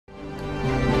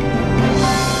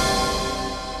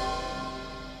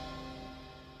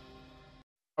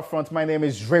Upfront, my name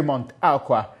is Raymond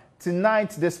Alqua.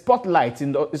 Tonight, the spotlight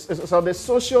is on the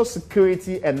Social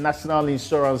Security and National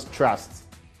Insurance Trust.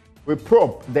 We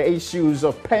probe the issues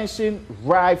of pension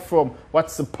right from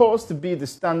what's supposed to be the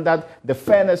standard, the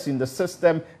fairness in the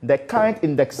system, the current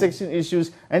indexation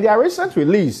issues, and their recent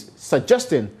release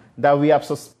suggesting that we have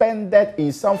suspended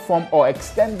in some form or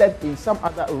extended in some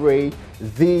other way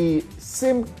the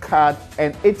SIM card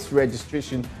and its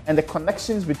registration and the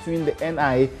connections between the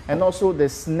NIA and also the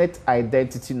SSNIT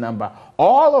identity number.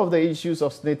 All of the issues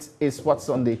of SSNIT is what's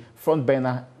on the front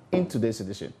burner in today's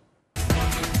edition.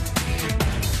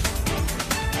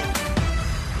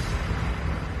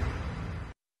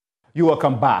 You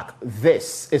welcome back.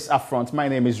 This is Upfront. My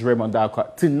name is Raymond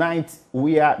Alqua. Tonight,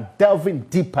 we are delving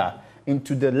deeper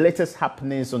into the latest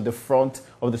happenings on the front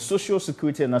of the Social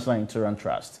Security and National Insurance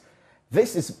Trust.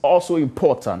 This is also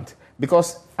important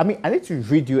because, I need to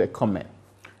read you a comment.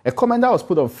 A comment that was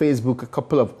put on Facebook a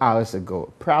couple of hours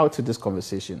ago prior to this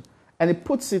conversation. And it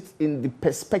puts it in the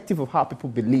perspective of how people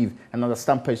believe and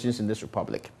understand pensions in this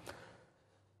republic.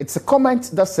 It's a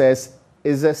comment that says,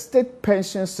 is a state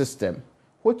pension system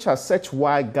which has such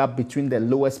wide gap between the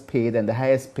lowest paid and the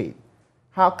highest paid,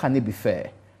 how can it be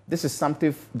fair?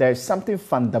 There is something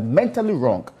fundamentally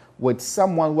wrong with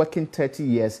someone working 30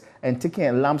 years and taking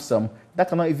a lump sum that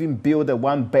cannot even build a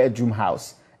one-bedroom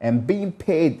house and being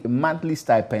paid monthly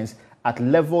stipends at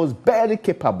levels barely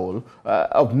capable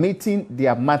of meeting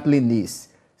their monthly needs.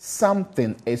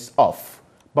 Something is off.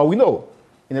 But we know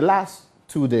in the last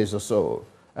 2 days or so,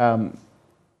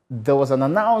 there was an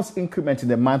announced increment in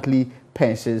the monthly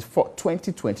pensions for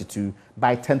 2022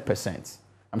 by 10%.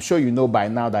 I'm sure you know by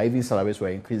now that even salaries were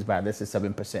increased by, let's say,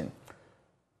 7%.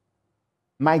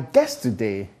 My guest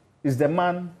today is the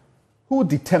man who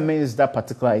determines that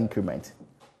particular increment,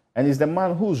 and is the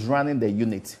man who's running the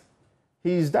unit.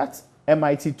 He is that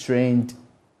MIT-trained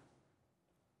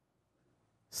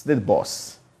state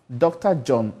boss, Dr.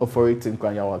 John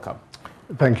Tenkorang. You're welcome.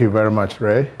 Thank you very much,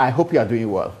 Ray. I hope you are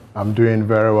doing well. I'm doing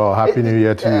very well. Happy New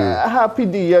Year to you. Happy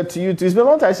New Year to you too. It's been a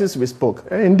long time since we spoke.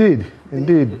 Indeed,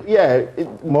 indeed. Yeah.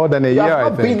 More than a year, I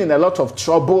think. I've been in a lot of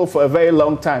trouble for a very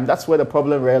long time. That's where the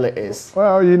problem really is.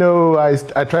 Well, you know,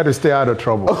 I try to stay out of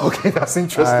trouble. Oh, okay, that's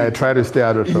interesting. I try to stay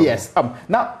out of trouble. Yes.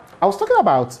 Now, I was talking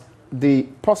about the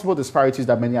possible disparities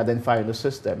that many identify in the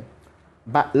system.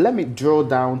 But let me drill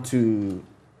down to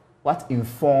what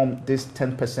informed this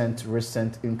 10%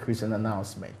 recent increase in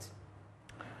announcement.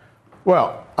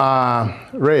 Well,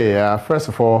 Ray, first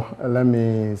of all, let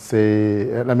me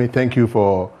thank you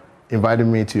for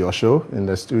inviting me to your show in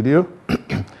the studio.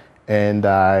 And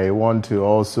I want to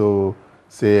also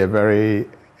say a very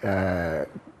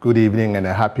good evening and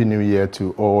a happy new year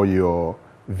to all your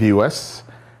viewers,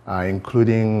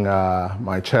 including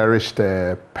my cherished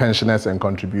pensioners and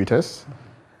contributors.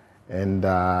 And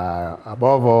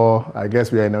above all, I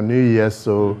guess we are in a new year,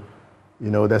 so, you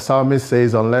know, the psalmist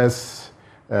says, unless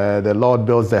the Lord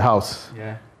builds the house,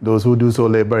 those who do so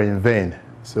labor in vain.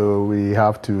 So we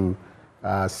have to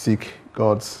seek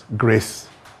God's grace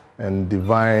and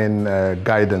divine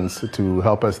guidance to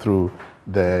help us through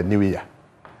the new year.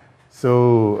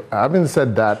 So having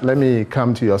said that, let me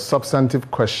come to your substantive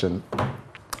question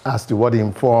as to what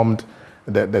informed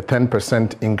the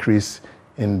 10% increase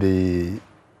in the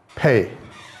pay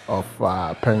of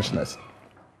pensioners.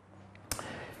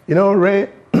 You know, Ray,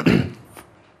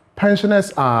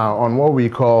 pensioners are on what we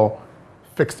call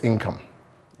fixed income,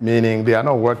 meaning they are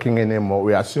not working anymore.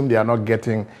 We assume they are not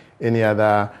getting any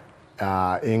other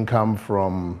income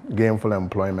from gainful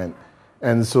employment.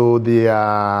 And so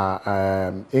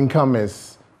their income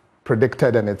is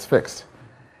predicted and it's fixed.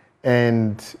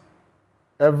 And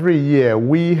every year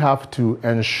we have to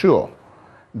ensure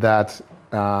that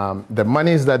the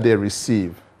monies that they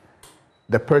receive,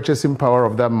 the purchasing power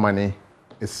of that money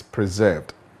is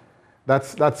preserved.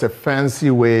 That's a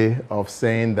fancy way of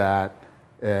saying that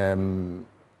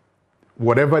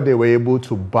whatever they were able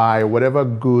to buy, whatever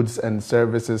goods and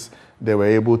services they were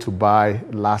able to buy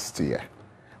last year,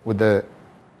 with the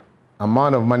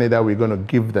amount of money that we're going to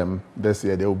give them this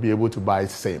year, they will be able to buy the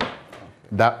same.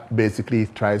 That basically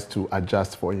tries to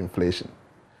adjust for inflation.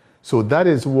 So that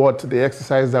is what the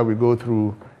exercise that we go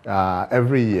through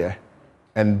every year,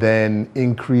 and then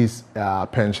increase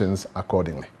pensions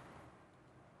accordingly.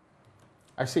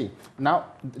 I see. Now,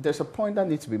 there's a point that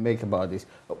needs to be made about this.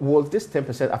 Will this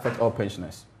 10% affect all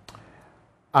pensioners?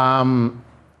 And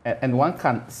one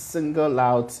can single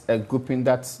out a grouping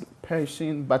that's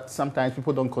pension, but sometimes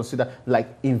people don't consider, like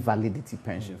invalidity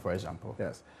pension, for example.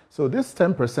 Yes. So this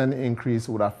 10% increase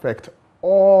would affect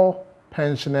all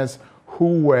pensioners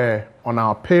who were on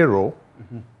our payroll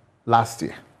last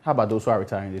year. How about those who are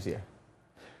retiring this year?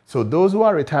 So those who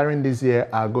are retiring this year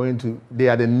they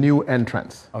are the new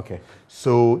entrants. Okay.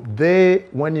 So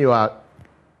when you are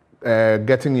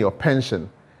getting your pension,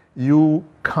 you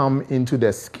come into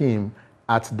the scheme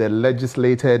at the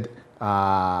legislated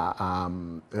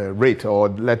rate or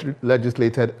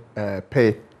legislated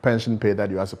pension pay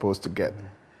that you are supposed to get.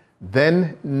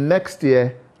 Then next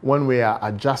year, when we are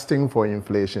adjusting for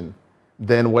inflation,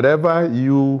 then whatever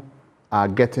you are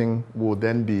getting will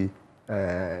then be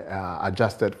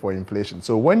adjusted for inflation.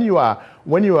 So when you are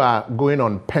going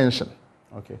on pension,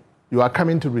 okay, you are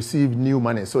coming to receive new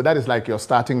money. So that is like your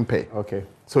starting pay. Okay.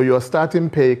 So your starting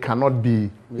pay cannot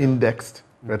be indexed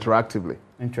retroactively.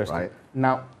 Interesting. Right?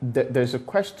 Now, there's a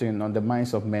question on the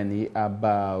minds of many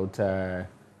about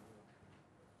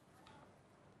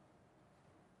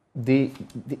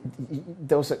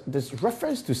there's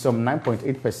reference to some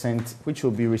 9.8%, which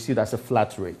will be received as a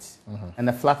flat rate, and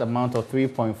a flat amount of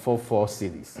 3.44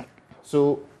 cedis.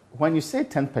 So when you say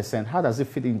 10%, how does it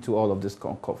fit into all of this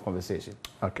conversation?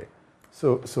 Okay.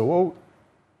 So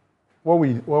what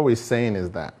we're saying is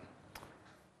that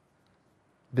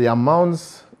the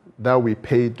amounts that we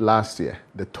paid last year,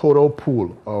 the total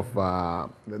pool of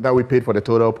that we paid for the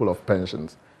total pool of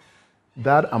pensions,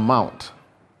 that amount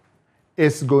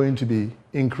is going to be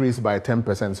increased by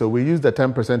 10%. So we use the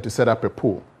 10% to set up a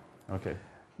pool. Okay.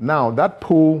 Now that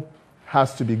pool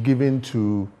has to be given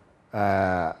to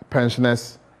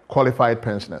pensioners, qualified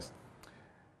pensioners.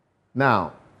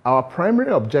 Now, our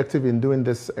primary objective in doing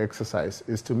this exercise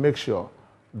is to make sure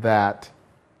that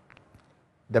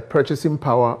the purchasing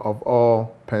power of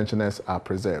all pensioners are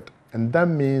preserved. And that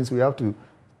means we have to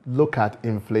look at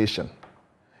inflation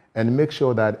and make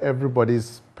sure that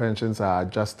everybody's pensions are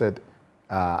adjusted,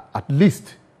 at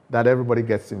least that everybody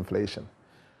gets inflation.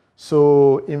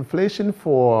 So inflation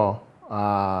for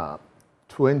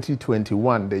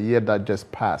 2021, the year that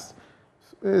just passed,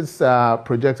 is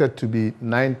projected to be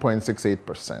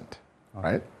 9.68%,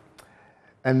 right?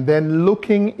 And then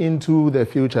looking into the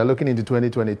future, looking into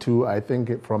 2022, I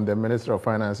think from the Minister of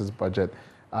Finance's budget,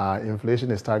 inflation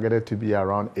is targeted to be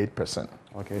around 8%.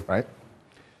 Okay. Right?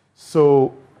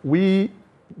 So we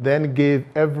then gave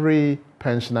every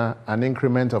pensioner an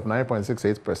increment of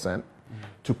 9.68%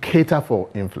 to cater for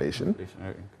inflation.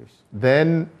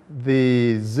 Then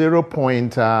the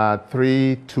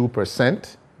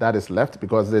 0.32% that is left,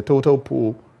 because the total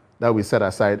pool that we set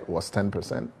aside was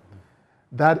 10%.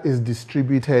 That is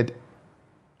distributed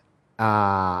in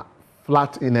a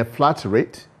flat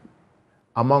rate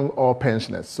among all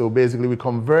pensioners. So basically, we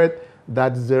convert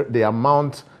the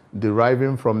amount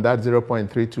deriving from that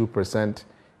 0.32%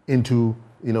 into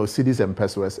cedis and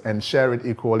pesos and share it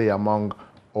equally among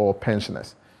all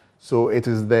pensioners. So it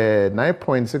is the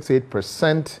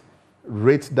 9.68%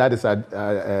 rate that is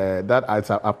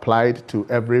applied to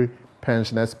every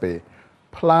pensioner's pay,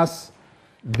 plus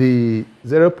the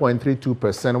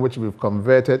 0.32%, which we've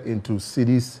converted into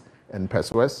cedis and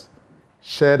pesos,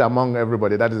 shared among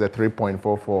everybody. That is the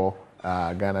 3.44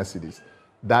 Ghana cedis.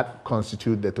 That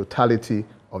constitutes the totality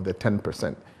of the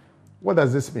 10%. What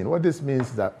does this mean? What this means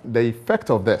is that the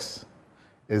effect of this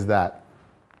is that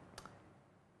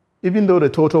even though the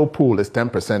total pool is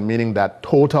 10%, meaning that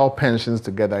total pensions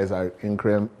together is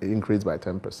increased by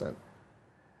 10%,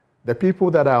 the people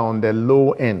that are on the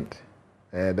low end,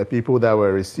 the people that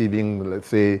were receiving, let's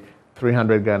say,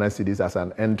 300 Ghana cedis as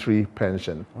an entry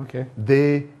pension, okay,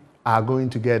 they are going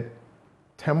to get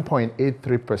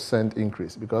 10.83%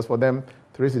 increase, because for them,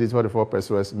 3 cedis 44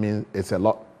 pesos means it's a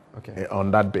lot, okay,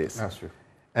 on that base. That's true.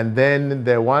 And then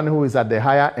the one who is at the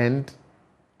higher end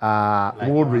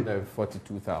like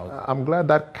 42,000. I'm glad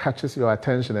that catches your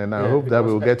attention, and I hope that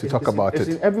we'll get to talk about it. It's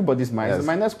in everybody's mind. Yes.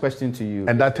 My next question to you.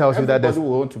 And that tells you that everybody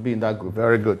will want to be in that group.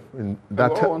 Very good.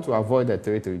 That all want to avoid that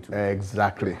territory too.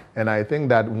 Exactly. And I think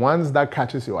that once that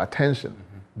catches your attention,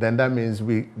 then that means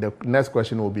the next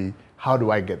question will be, how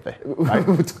do I get there? Right?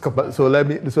 so let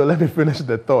me finish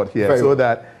the thought here,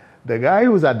 that the guy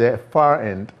who's at the far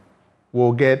end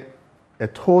will get a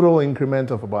total increment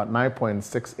of about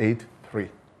 9.683%,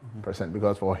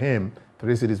 because for him,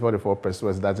 3 cedis 44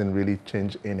 pesos doesn't really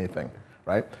change anything,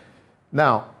 right?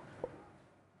 Now,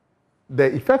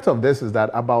 the effect of this is that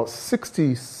about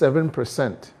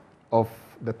 67% of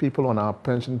the people on our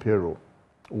pension payroll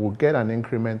will get an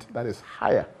increment that is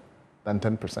higher than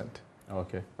 10%.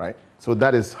 Okay. Right? So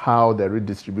that is how the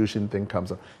redistribution thing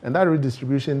comes up. And that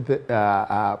redistribution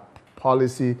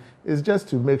policy is just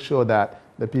to make sure that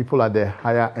the people at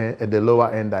the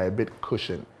lower end are a bit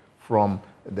cushioned from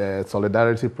the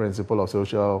solidarity principle of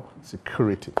social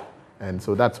security. And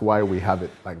so that's why we have it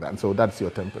like that. And so that's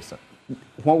your 10%.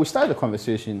 when we started the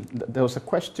conversation, there was a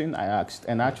question I asked,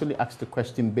 and I actually asked the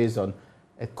question based on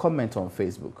a comment on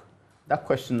Facebook. That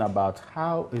question about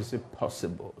how is it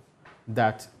possible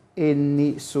that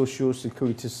any social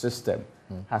security system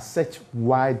has such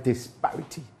wide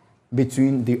disparity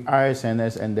between the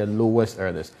RSNs and the lowest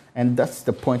earners. And that's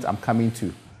the point I'm coming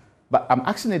to. But I'm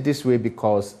asking it this way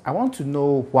because I want to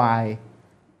know why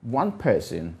one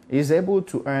person is able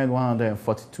to earn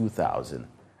 142,000,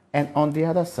 and on the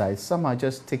other side, some are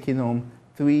just taking home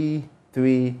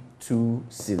 332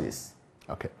 cedis.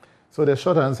 Okay. So the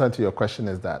short answer to your question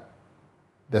is that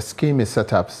the scheme is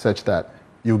set up such that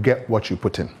you get what you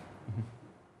put in.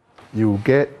 You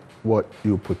get what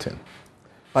you put in.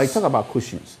 But you talk about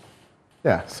cushions.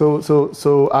 Yeah.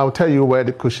 So I'll tell you where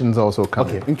the cushions also come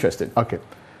in. Okay, interesting. Okay.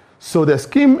 So the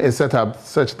scheme is set up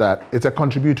such that it's a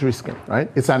contributory scheme, right?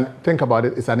 Think about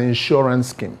it, it's an insurance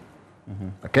scheme.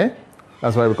 Okay?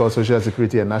 That's why we call Social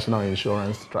Security a National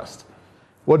Insurance Trust.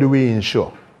 What do we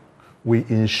insure? We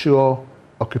insure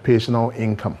occupational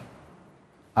income.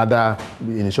 Other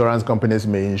insurance companies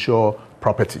may insure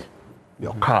property,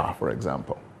 your car, for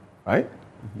example, right?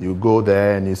 You go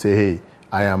there and you say, hey,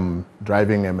 I am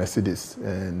driving a Mercedes,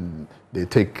 and they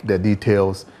take the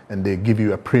details and they give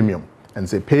you a premium and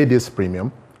say, pay this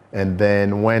premium, and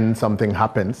then when something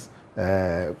happens,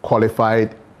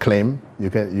 qualified claim, you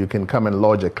can come and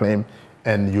lodge a claim,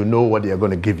 and you know what they are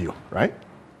going to give you, right?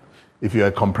 If you're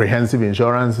a comprehensive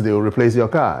insurance, they will replace your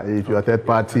car. If you're a third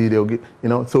party, they'll get,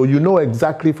 so you know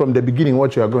exactly from the beginning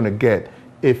what you are going to get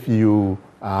if you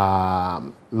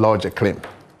lodge a claim,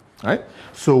 right?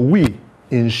 So we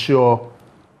insure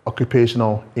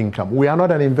occupational income. We are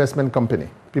not an investment company.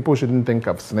 People shouldn't think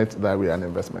of SSNIT that we are an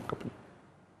investment company.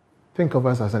 Think of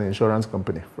us as an insurance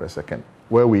company for a second,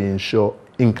 where we insure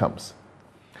incomes.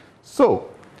 So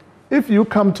if you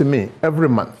come to me every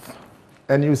month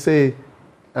and you say,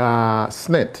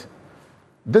 SSNIT,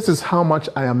 this is how much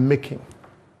I am making,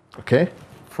 okay,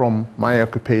 from my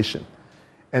occupation,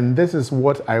 and this is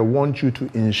what I want you to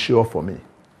insure for me,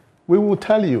 we will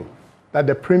tell you that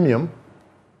the premium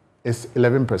is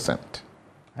 11%.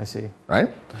 I see. Right?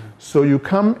 So you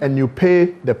come and you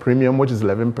pay the premium, which is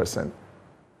 11%.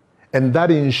 And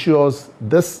that insures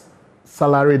this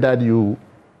salary that you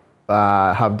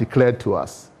have declared to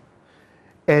us.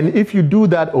 And if you do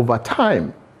that over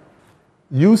time,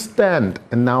 you stand,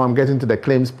 and now I'm getting to the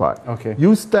claims part. Okay.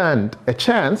 You stand a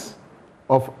chance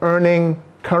of earning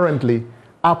currently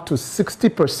up to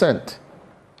 60%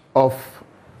 of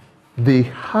the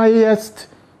highest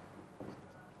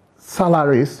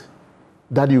salaries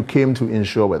that you came to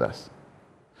insure with us.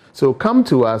 So come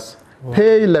to us,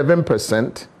 pay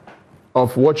 11%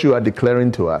 of what you are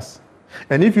declaring to us.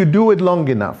 And if you do it long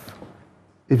enough,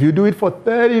 if you do it for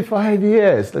 35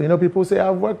 years, people say,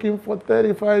 I'm working for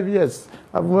 35 years,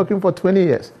 I'm working for 20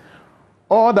 years.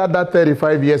 All that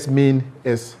 35 years mean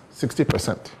is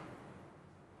 60%.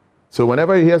 So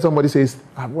whenever you hear somebody says,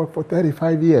 I've worked for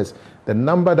 35 years, the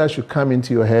number that should come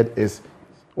into your head is,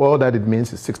 all that it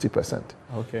means is 60%.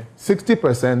 Okay.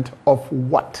 60% of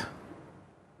what?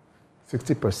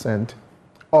 60%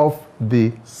 of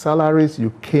the salaries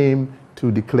you came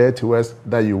to declare to us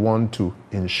that you want to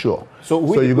insure.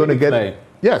 So you're going to get,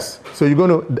 yes. So you're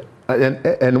going to,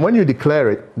 and when you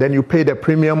declare it, then you pay the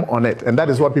premium on it, and that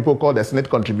is what people call the SSNIT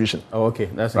contribution. Oh, okay,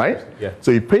 that's right. Yeah. So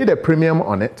you pay the premium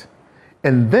on it,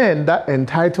 and then that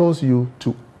entitles you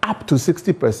to up to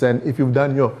 60% if you've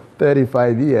done your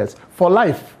 35 years for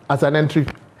life as an entry,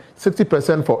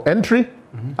 60% for entry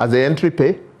as the entry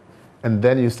pay. And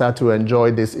then you start to enjoy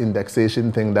this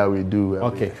indexation thing that we do.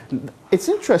 Okay. It's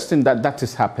interesting that that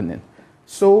is happening.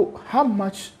 So how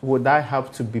much would I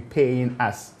have to be paying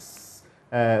as,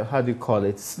 how do you call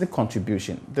it, SSNIT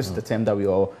contribution? This is the term that we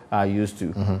all are used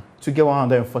to get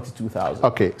 142,000.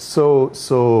 Okay,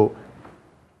 so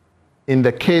in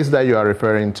the case that you are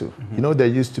referring to, there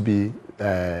used to be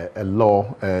a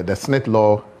law, the SSNIT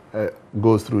law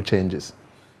goes through changes.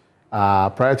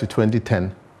 Prior to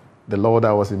 2010, the law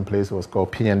that was in place was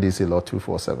called PNDC Law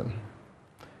 247.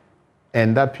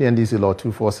 And that PNDC Law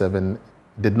 247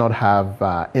 did not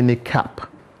have any cap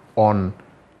on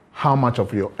how much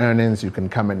of your earnings you can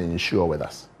come and insure with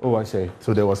us. Oh, I see.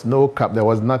 So there was no cap. There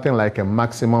was nothing like a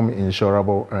maximum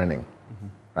insurable earning,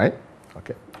 right?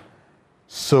 Okay.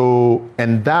 So,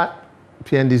 and that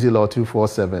PNDC Law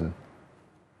 247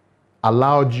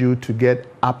 allowed you to get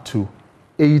up to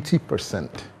 80%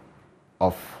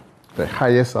 of the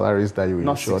highest salaries that you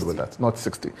insured with us, not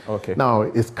 60. Okay. Now,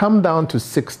 it's come down to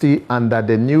 60 under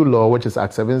the new law, which is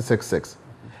Act 766,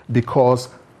 because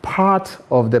part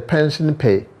of the pension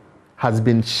pay has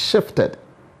been shifted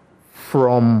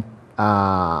from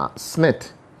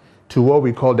SSNIT to what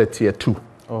we call the tier 2.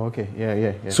 Oh, okay.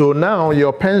 Yeah. So now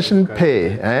your pension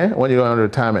pay, when you go on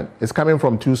retirement, is coming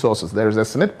from two sources. There is a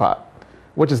SSNIT part,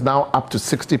 which is now up to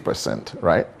 60%,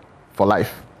 right, for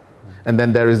life. And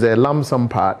then there is a lump sum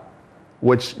part,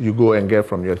 which you go and get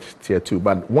from your tier 2.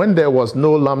 But when there was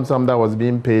no lump sum that was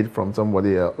being paid from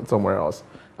somebody else, somewhere else,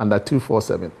 under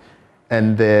 247,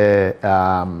 and there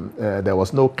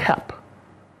was no cap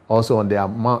also on the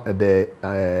amount, the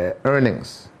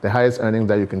earnings, the highest earnings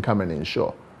that you can come and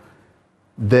insure.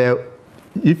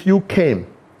 If you came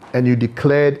and you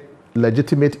declared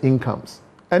legitimate incomes,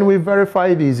 and we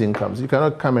verify these incomes, you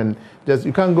cannot come and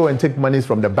you can't go and take monies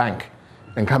from the bank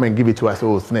and come and give it to us,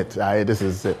 oh, SSNIT, this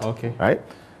is it, okay, right?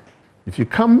 If you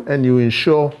come and you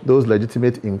insure those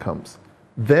legitimate incomes,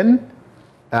 then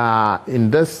in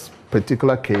this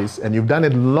particular case, and you've done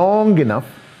it long enough,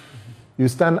 you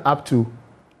stand up to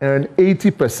earn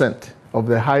 80% of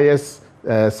the highest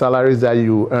salaries that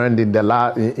you earned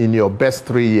in your best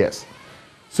 3 years.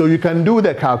 So you can do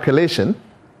the calculation,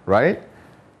 right,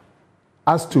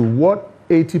 as to what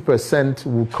 80%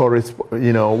 will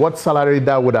correspond, what salary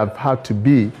that would have had to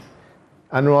be,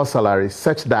 annual salary,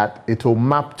 such that it will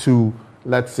map to,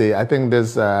 let's say, I think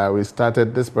this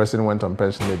person went on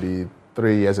pension maybe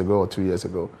 3 years ago or 2 years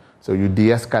ago. So you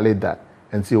de-escalate that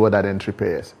and see what that entry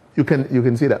pay is. You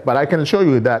can see that. But I can show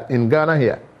you that in Ghana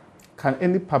here. Can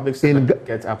any public sector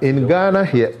get up? In Ghana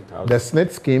here, the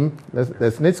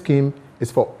SSNIT scheme is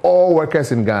for all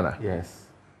workers in Ghana. Yes.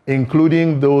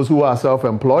 Including those who are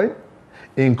self-employed,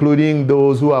 including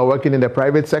those who are working in the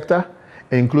private sector,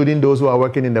 including those who are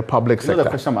working in the public sector. The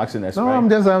question I'm asking is, no, right?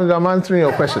 I'm answering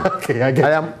your question. Okay, I get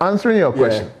I am answering your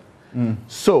question.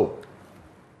 So,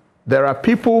 there are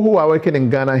people who are working in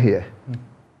Ghana here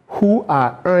who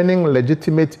are earning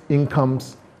legitimate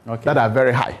incomes that are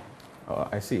very high. Oh,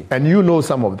 I see. And you know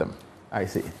some of them. I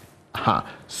see.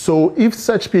 So if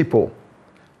such people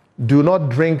do not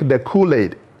drink the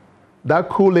Kool-Aid, that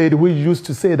Kool-Aid we used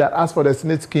to say that as for the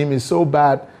SSNIT scheme is so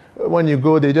bad, when you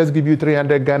go, they just give you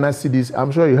 300 Ghana cedis.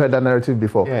 I'm sure you heard that narrative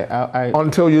before. Yeah,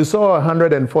 Until you saw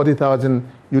 140,000,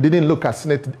 you didn't look at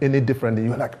SSNIT any differently.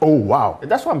 You were like, oh, wow.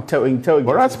 That's what I'm telling you.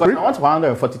 But that's I want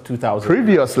 142,000.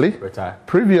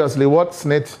 Previously, what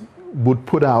SSNIT would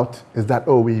put out is that,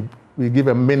 oh, we give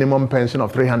a minimum pension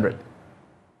of 300.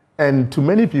 And to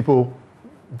many people,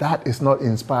 that is not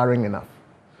inspiring enough.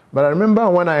 But I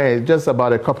remember just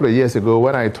about a couple of years ago,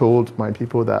 when I told my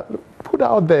people that, put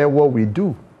out there what we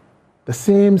do, the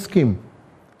same scheme.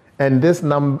 And this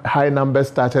high number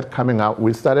started coming out.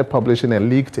 We started publishing a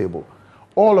league table.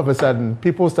 All of a sudden,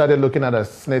 people started looking at a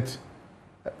SSNIT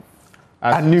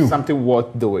anew. Something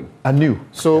worth doing. Anew.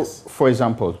 So, yes. For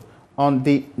example, on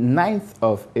the 9th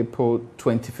of April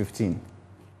 2015,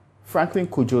 Franklin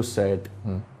Kujo said,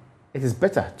 it is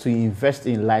better to invest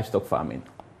in livestock farming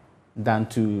than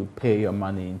to pay your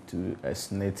money into a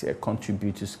SSNIT, a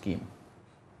contributor scheme.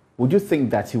 Would you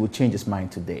think that he would change his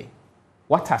mind today?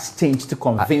 What has changed to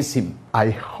convince him? I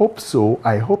hope so.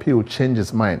 I hope he will change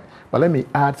his mind. But let me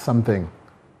add something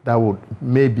that would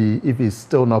maybe, if he's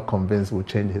still not convinced, will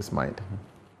change his mind.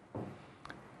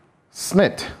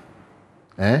 SSNIT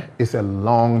is a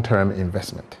long-term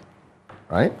investment,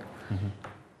 right?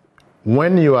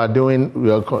 When you are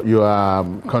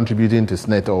contributing to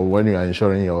SSNIT, or when you are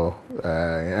insuring your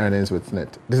earnings with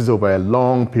SSNIT, this is over a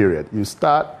long period. You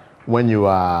start when you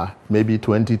are maybe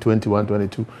 20, 21,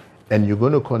 22, and you're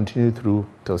going to continue through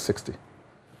till 60.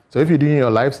 So if you're doing your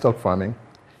livestock farming,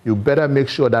 you better make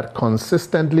sure that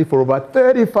consistently for over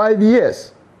 35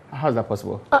 years. How is that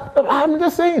possible? I'm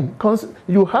just saying,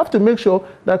 you have to make sure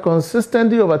that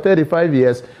consistently over 35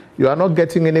 years, you are not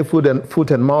getting any foot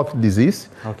and mouth disease.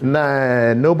 Okay.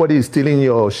 Nobody is stealing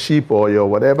your sheep or your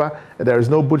whatever. There is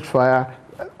no bushfire.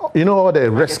 You know all the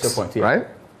risks, point, yeah. Right?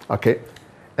 Okay.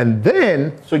 And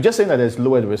then... So just saying that there's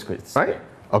lower risk rates. Right?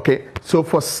 Okay. So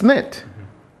for SSNIT,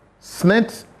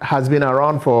 SSNIT has been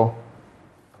around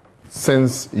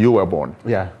since you were born.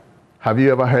 Yeah. Have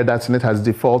you ever heard that SSNIT has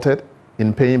defaulted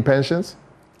in paying pensions?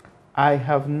 I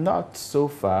have not so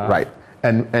far. Right.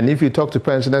 And if you talk to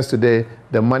pensioners today,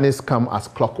 the monies come as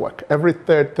clockwork. Every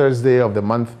third Thursday of the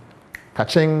month,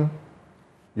 ka-ching,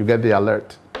 you get the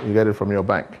alert. You get it from your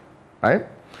bank, right?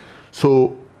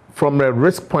 So from a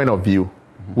risk point of view,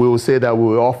 we will say that we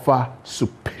will offer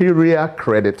superior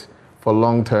credit for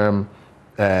long-term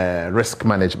risk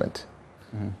management.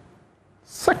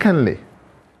 Secondly,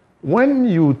 when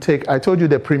you take, I told you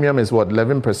the premium is what,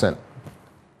 11%.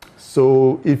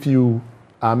 So if you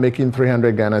are making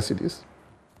 300 Ghana cedis,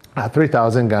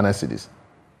 3,000 Ghana cedis,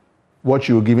 what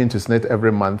you're giving to SSNIT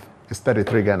every month is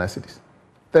 33 Ghana cedis.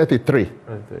 33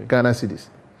 Ghana cedis.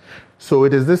 So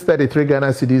it is this 33 Ghana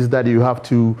cedis that you have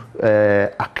to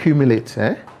accumulate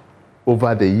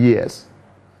over the years.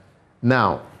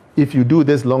 Now, if you do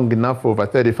this long enough, over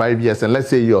 35 years, and let's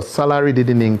say your salary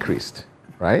didn't increase,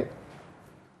 right?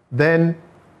 Then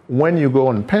when you go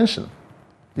on pension,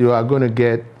 you are going to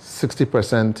get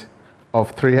 60%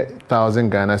 of 3,000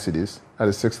 Ghana cedis, that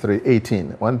is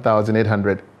 6318,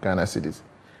 1,800 Ghana cedis,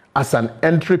 as an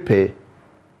entry pay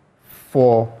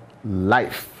for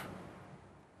life.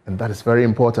 And that is very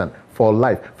important, for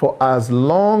life, for as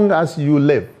long as you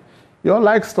live. You're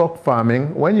like stock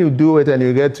farming. When you do it and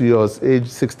you get to your age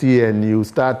 60 and you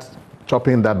start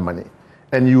chopping that money,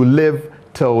 and you live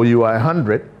till you are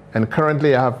 100, and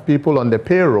currently I have people on the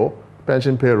payroll,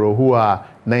 pension payroll, who are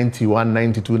 91,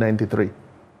 92, 93,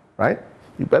 right?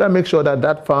 You better make sure that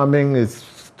that farming is,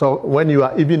 when you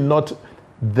are even not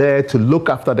there to look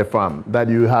after the farm, that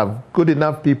you have good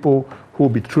enough people who will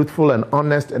be truthful and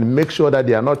honest and make sure that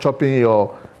they are not chopping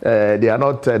your, they are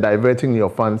not diverting your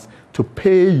funds to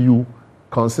pay you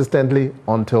consistently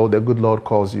until the good Lord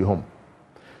calls you home.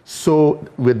 So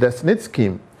with the SSNIT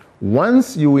scheme,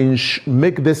 once you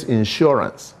make this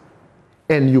insurance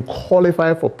and you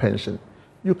qualify for pension,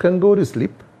 you can go to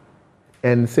sleep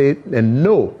and say and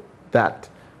know that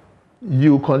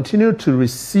you continue to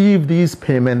receive these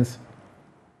payments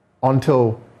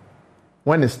until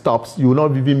when it stops, you will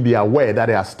not even be aware that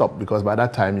it has stopped, because by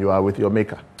that time you are with your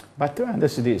maker. But 300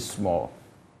 cedi is small.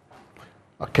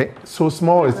 Okay, so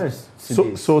small is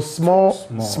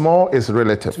small is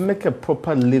relative. To make a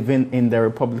proper living in the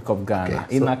Republic of Ghana,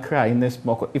 in Accra, in a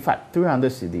small, in fact,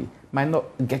 300 cedi might not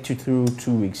get you through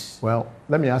 2 weeks. Well,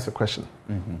 let me ask a question.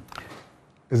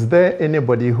 Is there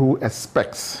anybody who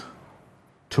expects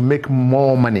to make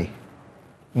more money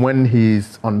when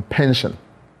he's on pension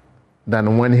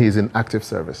than when he's in active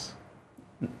service?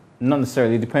 Not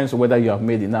necessarily. It depends on whether you have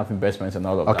made enough investments and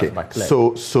all of that. Okay,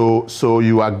 so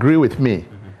you agree with me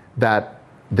that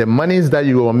the monies that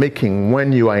you are making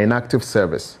when you are in active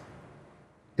service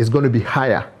is going to be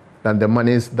higher than the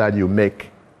monies that you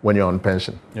make when you're on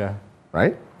pension. Yeah.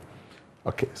 Right?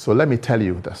 Okay, so let me tell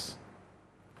you this.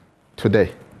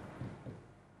 Today,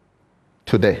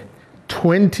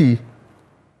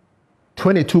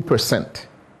 22%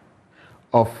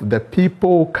 of the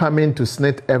people coming to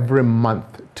SSNIT every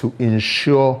month to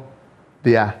insure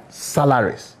their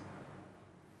salaries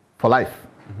for life.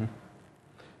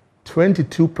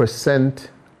 22%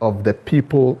 of the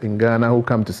people in Ghana who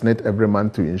come to SSNIT every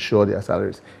month to insure their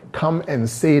salaries come and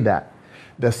say that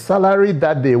the salary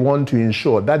that they want to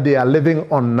insure, that they are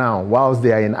living on now whilst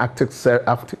they are in active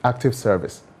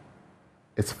service,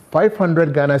 it's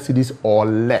 500 Ghana cedis or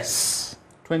less.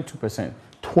 22%.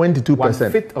 22%.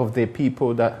 1/5 of the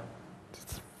people that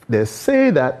they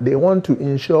say that they want to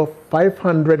insure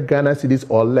 500 Ghana cedis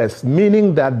or less,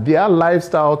 meaning that their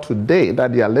lifestyle today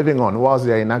that they are living on whilst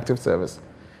they are in active service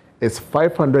is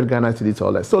 500 Ghana cedis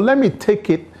or less. So let me take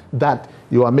it that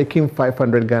you are making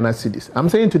 500 Ghana cedis. I'm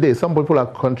saying today some people are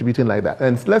contributing like that.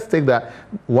 And let's take that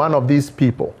one of these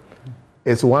people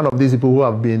is one of these people who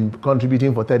have been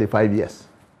contributing for 35 years.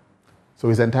 So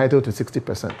he's entitled to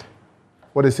 60%.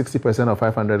 What is 60% of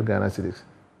 500 Ghana cedis?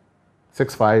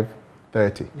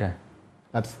 6,530. Yeah.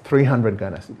 That's 300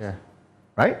 Ghana cedis. Yeah.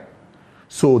 Right?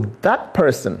 So that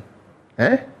person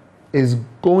is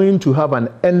going to have an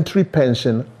entry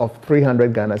pension of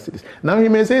 300 Ghana cedis. Now he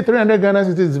may say 300 Ghana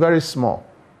cedis is very small.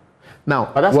 Now,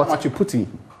 but that's how much you put in.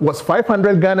 Was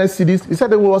 500 Ghana cedis? He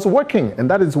said it was working, and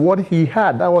that is what he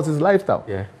had. That was his lifestyle.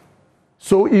 Yeah.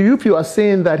 So if you are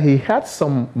saying that he had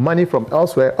some money from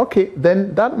elsewhere, okay,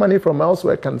 then that money from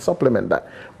elsewhere can supplement that.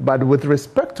 But with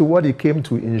respect to what he came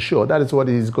to insure, that is what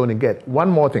he's going to get. One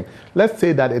more thing. Let's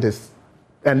say that it is,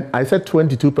 and I said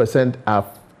 22% are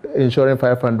insuring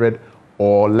 500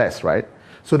 or less, right?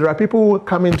 So there are people who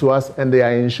come into us and they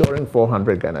are insuring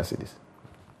 400 Ghana cedis.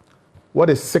 What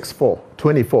is 6,4?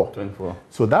 24. 24.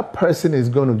 So that person is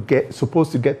going to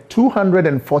supposed to get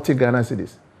 240 Ghana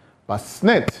cedis. But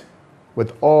SSNIT,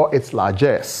 with all its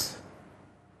largesse,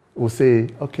 will say,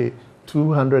 okay,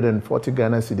 240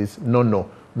 Ghana cedis. No,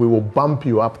 we will bump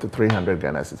you up to 300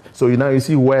 Ghana cedis. So now you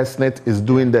see where SSNIT is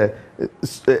doing the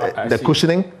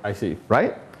cushioning. I see.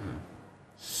 Right?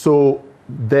 So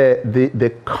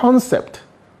the concept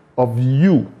of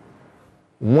you,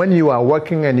 when you are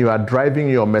working and you are driving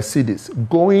your Mercedes,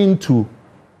 going to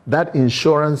that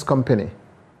insurance company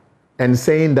and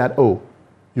saying that, oh,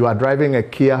 you are driving a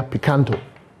Kia Picanto.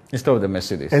 Instead of the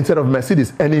Mercedes. Instead of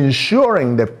Mercedes, and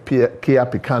insuring the Kia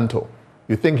Picanto.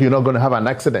 You think you're not going to have an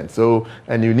accident,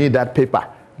 and you need that paper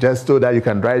just so that you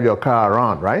can drive your car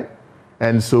around, right?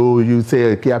 And so you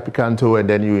say a Kia Picanto and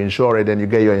then you insure it and you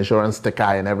get your insurance sticker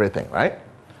and everything, right?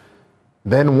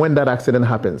 Then when that accident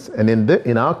happens, and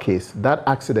in our case, that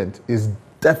accident is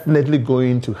definitely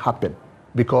going to happen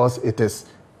because it is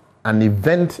an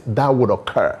event that would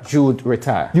occur. You would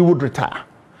retire. You would retire.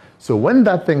 So when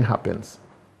that thing happens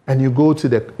and you go to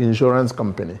the insurance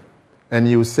company and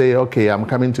you say, okay, I'm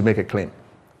coming to make a claim.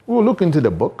 We'll look into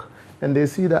the book and they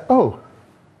see that, oh,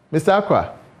 Mr.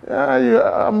 Aqua,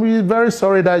 I'm very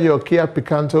sorry that your Kia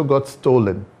Picanto got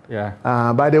stolen. Yeah.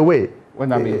 By the way,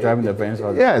 when I've been driving the Benz.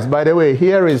 Yes, by the way,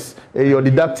 here is your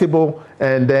deductible,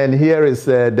 and then here is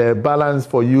the balance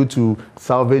for you to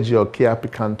salvage your Kia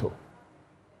Picanto.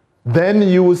 Then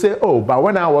you will say, oh, but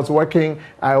when I was working,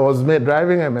 I was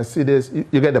driving a Mercedes.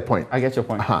 You get the point. I get your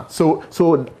point. So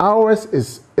ours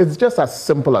it's just as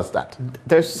simple as that.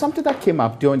 There's something that came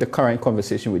up during the current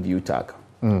conversation with UTAG.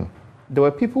 There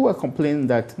were people who were complaining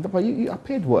that, but you are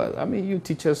paid well. I mean, you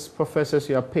teachers, professors,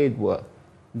 you are paid well.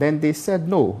 Then they said,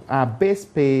 no, our base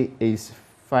pay is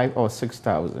 5,000 or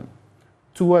 6,000.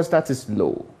 To us, that is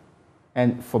low.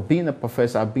 And for being a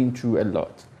professor, I've been through a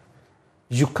lot.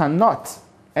 You cannot,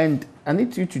 and I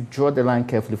need you to draw the line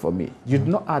carefully for me. You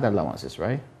do not add allowances,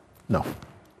 right? No.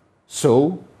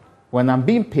 So when I'm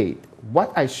being paid,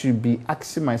 what I should be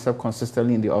asking myself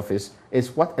consistently in the office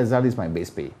is what exactly is my base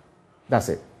pay? That's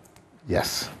it.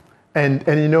 Yes. And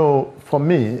you know, for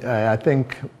me, I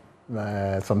think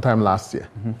sometime last year,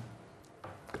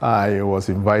 I was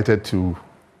invited to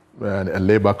a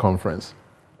labor conference.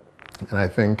 And I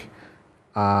think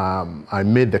I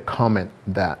made the comment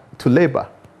that to labor,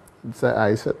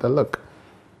 I said, look,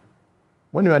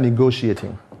 when you are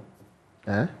negotiating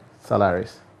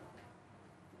salaries,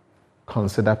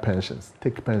 consider pensions,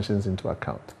 take pensions into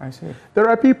account. I see. There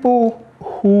are people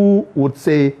who would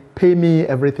say, pay me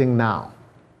everything now.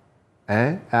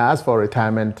 As for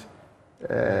retirement,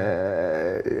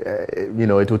 it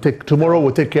will take, tomorrow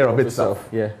will take care of itself.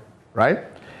 Yeah. Right?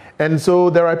 And so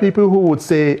there are people who would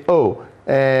say, oh,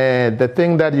 the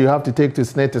thing that you have to take to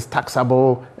SSNIT is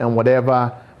taxable and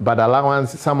whatever, but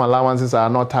some allowances are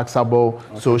not taxable.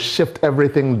 Okay. So shift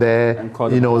everything there,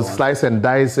 and slice and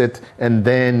dice it, and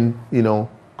then,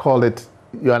 call it,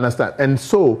 you understand? And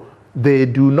so they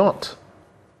do not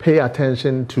pay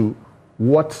attention to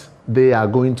what they are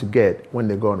going to get when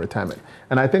they go on retirement.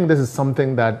 And I think this is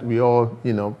something that we all,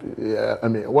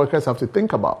 workers have to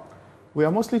think about. We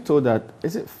are mostly told that,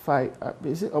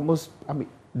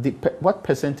 what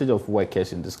percentage of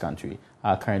workers in this country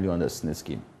are currently on the SSNIT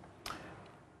scheme?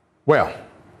 Well,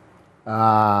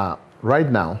 right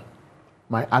now,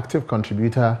 my active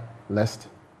contributor list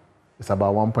is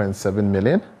about 1.7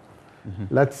 million.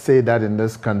 Let's say that in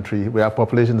this country, our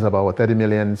population is about 30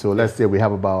 million. So let's say we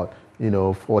have about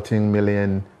 14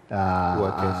 million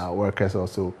workers or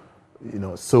so.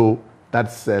 So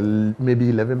that's maybe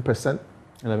 11%.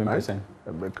 11%.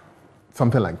 Right?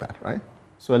 Something like that, right?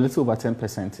 So a little over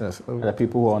 10% yes, are the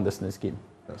people who are on the SSNIT scheme.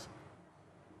 Yes.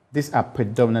 These are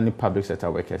predominantly public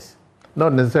sector workers.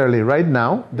 Not necessarily. Right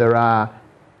now,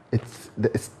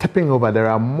 it's tipping over. There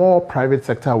are more private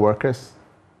sector workers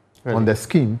on the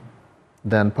scheme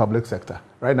than public sector.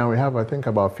 Right now, we have, I think,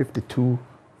 about 52,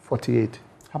 48.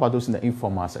 How about those in the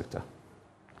informal sector?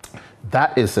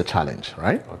 That is a challenge,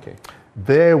 right? Okay.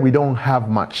 There, we don't have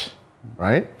much,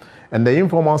 right? And the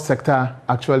informal sector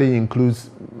actually includes,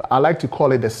 I like to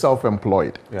call it the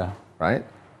self-employed. Yeah. Right?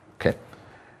 Okay.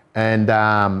 And,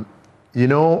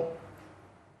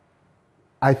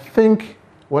 I think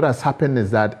what has happened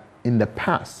is that in the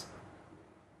past,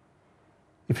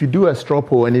 if you do a straw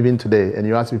poll, and even today, and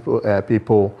you ask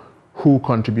people who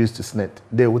contributes to SSNIT,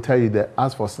 they will tell you that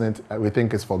as for SSNIT, we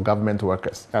think it's for government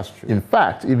workers. That's true. In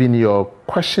fact, even your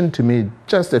question to me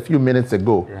just a few minutes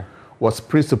ago was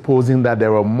presupposing that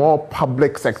there were more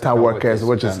public sector workers,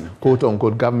 which is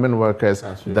quote-unquote government workers,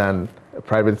 than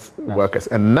private workers.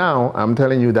 And now I'm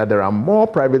telling you that there are more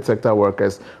private sector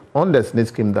workers on the SSNIT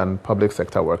scheme than public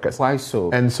sector workers. Why so?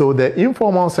 And so the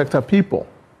informal sector people,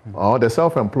 or the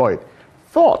self-employed,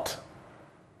 thought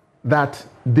that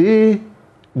they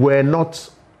were not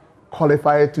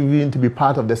qualified to even to be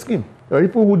part of the scheme. There are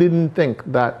people who didn't think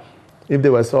that if they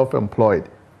were self-employed,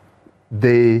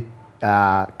 they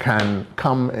can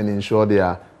come and insure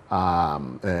their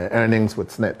earnings with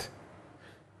SSNIT.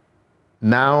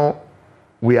 Now,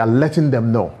 we are letting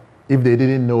them know, if they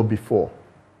didn't know before,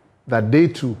 that they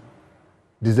too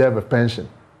deserve a pension.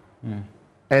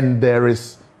 And there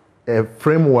is a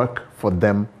framework for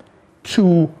them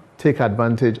to take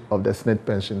advantage of the SSNIT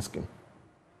pension scheme.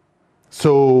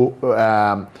 So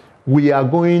we are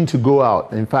going to go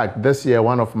out. In fact, this year,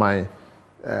 one of my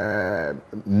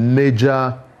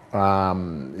major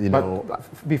you know.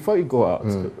 Before you go out,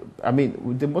 I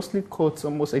mean, they mostly quote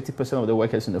almost 80% of the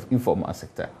workers in the informal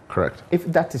sector. Correct. If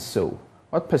that is so,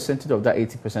 what percentage of that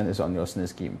 80% is on your SSNIT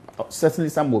scheme? Certainly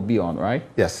some will be on, right?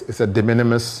 Yes, it's a de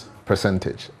minimis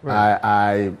percentage.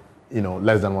 Right. You know,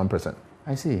 less than 1%.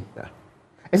 I see. Yeah.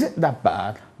 Is it that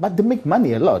bad? But they make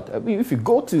money a lot. I mean, if you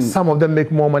go to... Some of them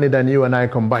make more money than you and I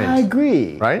combined. I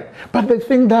agree. Right? But the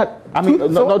thing that... I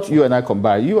mean, not you and I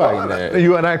combined. You are in there.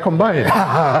 You and I combined.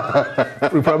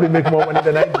 We probably make more money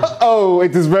than I do. Oh,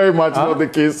 it is very much not the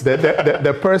case.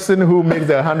 The person who makes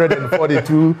the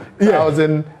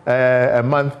 142,000 a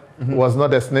month was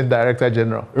not a SSNIT Director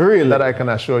General. Really? That I can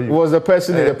assure you. Was the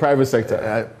person in the private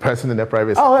sector? Person in the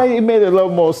private sector. Oh, it made a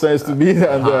lot more sense to me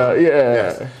than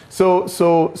Yes. So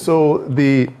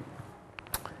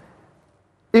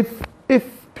if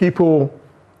people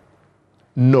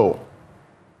know,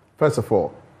 first of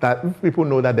all, that if people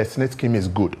know that the SSNIT scheme is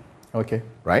good. Okay.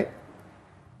 Right?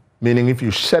 Meaning if you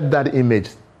shed that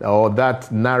image or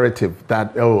that narrative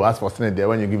that, oh, as for SSNIT,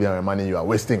 when you give them money, you are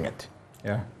wasting it.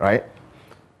 Yeah. Right?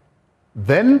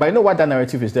 Then, but I know what that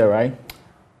narrative is there, right?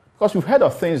 Because we've heard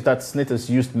of things that SSNIT has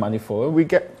used money for. We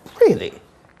get, really?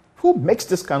 Who makes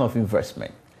this kind of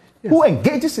investment? Yes. Who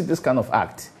engages in this kind of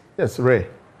act? Yes, Ray.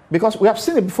 Because we have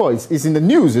seen it before. It's in the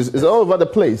news. It's all over the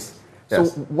place.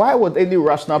 Yes. So why would any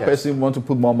rational person want to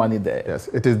put more money there? Yes,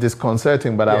 it is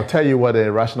disconcerting, but I'll tell you what a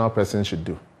rational person should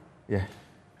do. Yeah.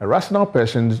 A rational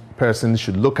person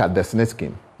should look at the SSNIT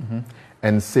scheme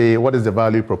and say, what is the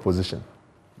value proposition?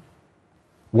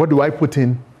 What do I put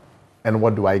in and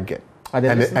what do I get?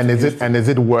 And is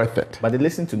it worth it? But they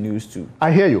listen to news too.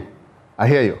 I hear you.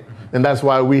 And that's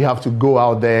why we have to go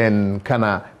out there and kind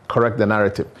of correct the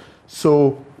narrative.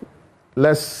 So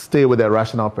let's stay with the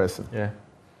rational person. Yeah.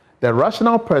 The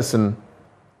rational person,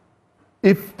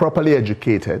 if properly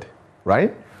educated,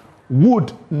 right,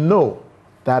 would know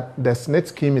that the SSNIT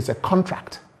scheme is a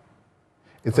contract.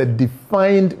 It's a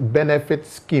defined benefit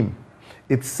scheme.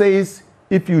 It says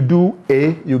if you do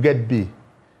A, you get B.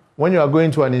 When you are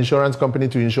going to an insurance company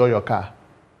to insure your car,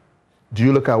 do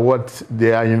you look at what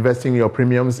they are investing your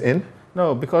premiums in?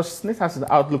 No, because SSNIT has an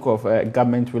outlook of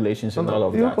government relations and all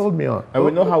of that. You hold me on. And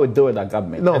we know how we deal with our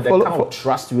government. No, and the kind of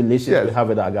trust relations we have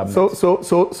with our government. So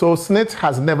SSNIT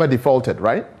has never defaulted,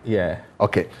 right? Yeah.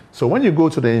 Okay. So when you go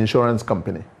to the insurance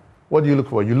company, what do you look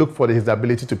for? You look for his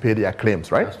ability to pay their claims,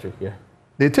 right? That's true, yeah.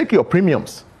 They take your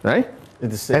premiums, right?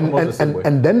 It's the same,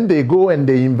 and then they go and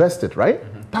they invest it, right?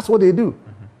 That's what they do.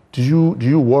 Do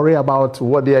you worry about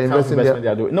what they are investing in? They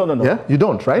are doing? No. Yeah, you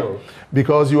don't, right? No.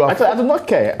 Because you are. I do not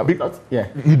care.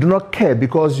 You do not care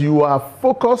because you are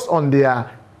focused on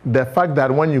the fact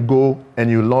that when you go and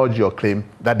you lodge your claim,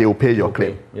 that they will pay your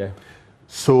claim. Yeah.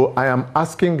 So I am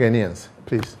asking Ghanaians,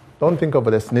 please don't think of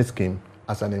the SSNIT scheme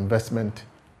as an investment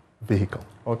vehicle.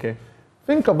 Okay.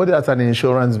 Think of it as an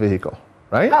insurance vehicle.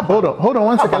 Right? Hold on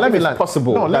 1 second. Let me land.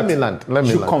 Possible. No, let me land.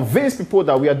 You convince people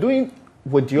that we are doing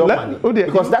with your money.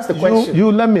 Because that's the question.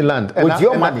 You let me land. With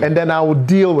your money. And then I will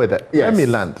deal with it. Yes. Let me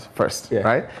land first. Yeah.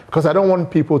 Right? Because I don't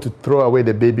want people to throw away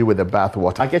the baby with the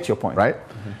bathwater. I get your point. Right?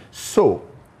 So,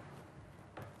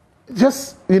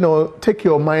 just, take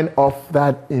your mind off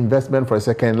that investment for a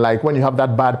second. Like when you have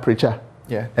that bad preacher.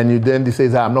 Yeah. And you then say,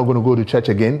 I'm not going to go to church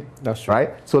again. That's true. Right?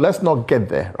 So let's not get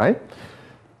there. Right?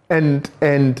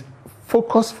 And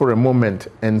focus for a moment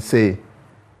and say,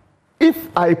 if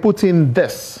I put in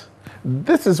this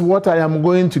is what I am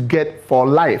going to get for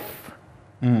life.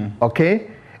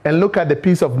 Okay? And look at the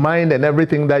peace of mind and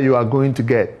everything that you are going to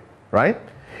get, right?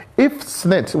 If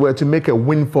SSNIT were to make a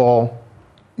windfall,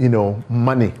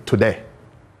 money today,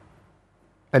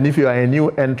 and if you are a new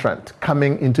entrant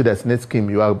coming into the SSNIT scheme,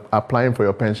 you are applying for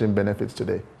your pension benefits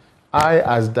today, I,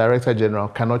 as Director General,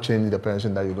 cannot change the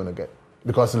pension that you're going to get.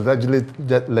 Because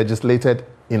it's legislated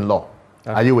in law.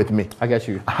 Are you with me? I get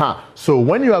you. So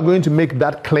when you are going to make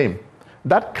that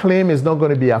claim is not going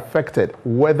to be affected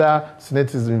whether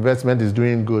SSNIT's investment is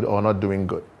doing good or not doing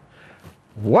good.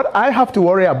 What I have to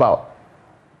worry about,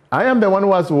 I am the one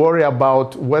who has to worry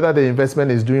about whether the investment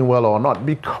is doing well or not,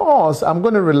 because I'm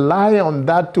going to rely on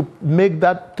that to make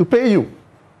that to pay you.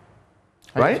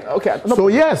 Right? Okay. So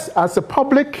yes, as a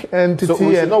public entity, so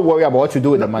we should not worry about what you do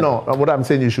with the money. No, what I'm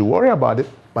saying, you should worry about it,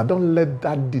 but don't let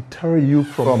that deter you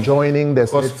from joining the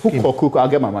SSNIT scheme. Hook or crook, I'll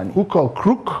get my money. Hook or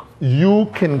crook, you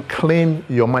can claim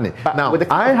your money. But now, with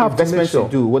the I have to make sure.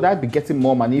 You do, would I be getting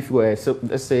more money if you were,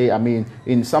 let's say,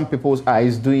 in some people's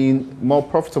eyes, doing more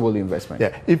profitable investment?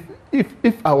 Yeah.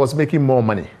 If I was making more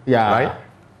money, right?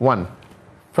 One,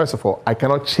 first of all, I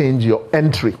cannot change your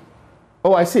entry.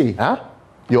 Oh, I see.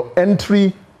 Your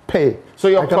entry pay. So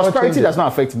your prosperity does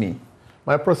not affect me.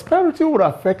 My prosperity would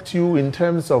affect you in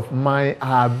terms of my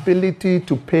ability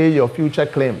to pay your future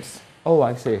claims. Oh,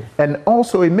 I see. And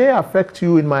also, it may affect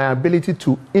you in my ability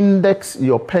to index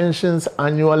your pensions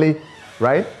annually,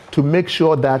 right? To make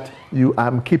sure that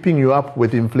I'm keeping you up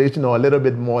with inflation or a little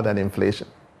bit more than inflation.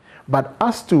 But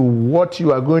as to what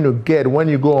you are going to get when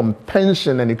you go on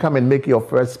pension and you come and make your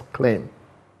first claim,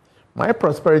 my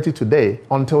prosperity today,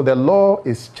 until the law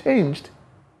is changed,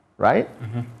 right?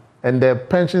 And the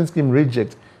pension scheme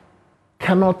reject,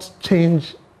 cannot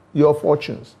change your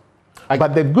fortunes.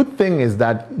 But the good thing is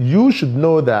that you should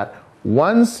know that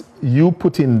once you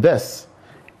put in this,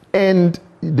 and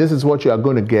this is what you are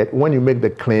going to get, when you make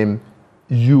the claim,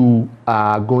 you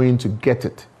are going to get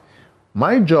it.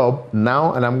 My job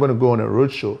now, and I'm going to go on a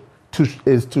roadshow,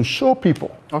 is to show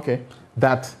people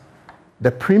that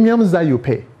the premiums that you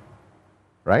pay,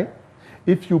 right?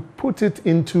 If you put it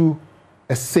into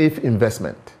a safe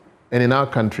investment, and in our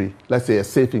country, let's say a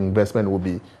safe investment would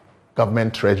be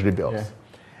government treasury bills. Yeah.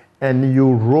 And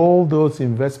you roll those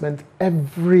investments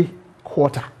every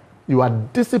quarter. You are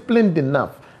disciplined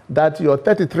enough that your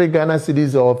 33 Ghana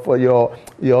cedis or for your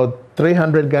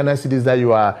 300 Ghana cedis that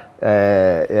you are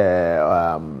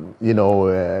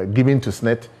giving to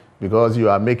SSNIT because you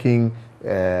are making,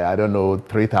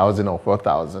 3,000 or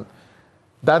 4,000.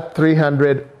 That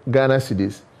 300 Ghana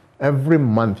cedis, every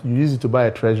month you use it to buy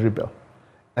a treasury bill.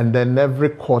 And then every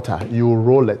quarter you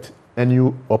roll it and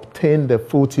you obtain the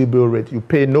full T-bill rate. You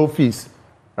pay no fees,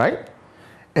 right?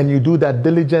 And you do that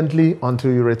diligently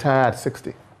until you retire at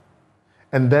 60.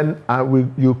 And then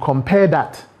you compare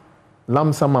that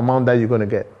lump sum amount that you're going to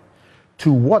get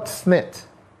to what SSNIT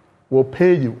will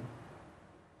pay you.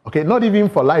 Okay, not even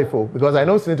for life, because I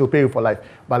know SSNIT will pay you for life.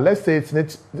 But let's say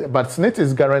SSNIT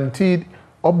is guaranteed,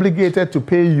 obligated to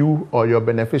pay you or your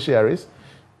beneficiaries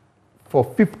for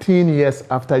 15 years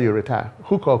after you retire,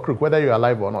 hook or crook, whether you're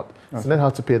alive or not. Okay. SSNIT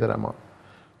has to pay that amount.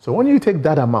 So when you take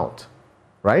that amount,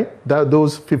 right,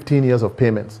 those 15 years of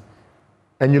payments,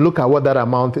 and you look at what that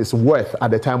amount is worth at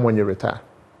the time when you retire,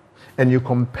 and you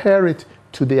compare it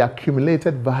to the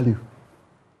accumulated value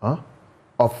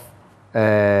of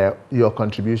your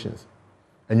contributions,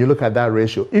 and you look at that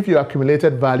ratio, if your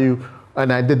accumulated value,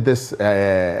 and I did this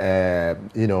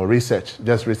research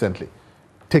just recently,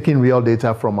 taking real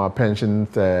data from our pension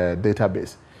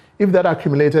database. If that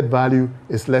accumulated value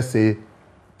is, let's say,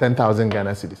 10,000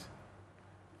 Ghana cedis,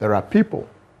 there are people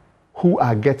who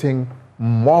are getting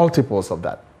multiples of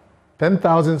that.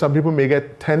 10,000, some people may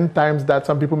get 10 times that,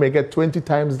 some people may get 20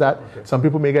 times that, some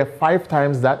people may get 5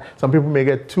 times that, some people may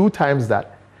get 2 times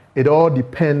that. It all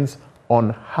depends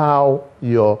on how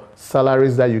your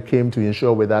salaries that you came to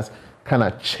insure with us kind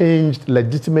of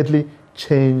legitimately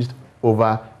changed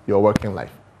over your working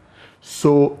life.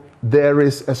 So there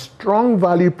is a strong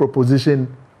value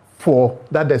proposition for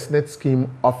that the SSNIT scheme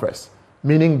offers,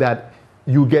 meaning that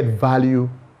you get value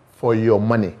for your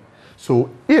money.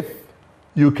 So if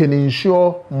you can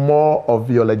insure more of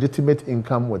your legitimate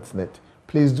income with SSNIT,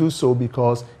 please do so,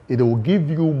 because it will give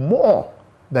you more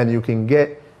than you can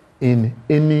get in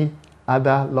any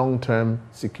other long-term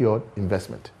secured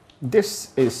investment.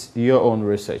 This is your own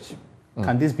research.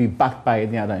 Can this be backed by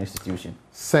any other institution?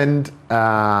 Send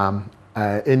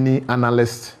any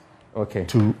analyst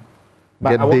to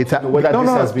get data. Whether this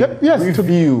has been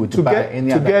reviewed by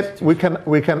any other institution.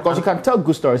 We can because you can tell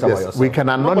good stories about yourself. We can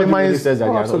anonymize. Really says that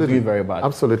absolutely, doing very bad.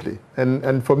 Absolutely.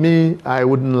 And for me, I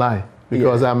wouldn't lie,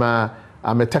 because I'm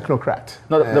a technocrat.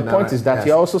 No, the point is that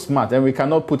you're also smart, and we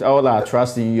cannot put all our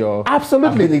trust in your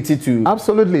ability to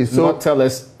not tell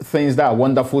us things that are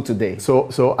wonderful today.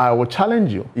 So I will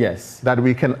challenge you. Yes. That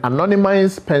we can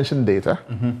anonymize pension data,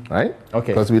 right?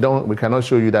 Okay. Because we cannot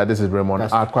show you that this is Raymond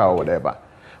Aqua or whatever,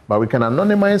 but we can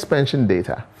anonymize pension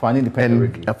data for an independent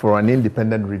review. For an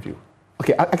independent review.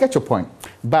 Okay, I get your point,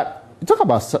 but you talk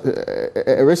about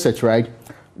research, right?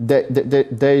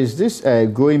 There is this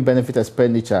growing benefit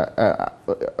expenditure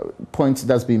point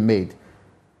that's been made.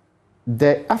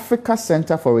 The Africa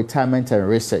Center for Retirement and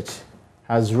Research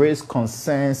has raised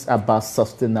concerns about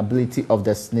sustainability of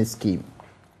the SSNIT scheme.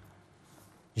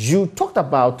 You talked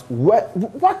about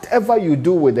whatever you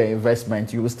do with the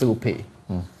investment, you will still pay.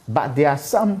 But there are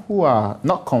some who are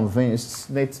not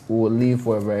convinced SSNIT will live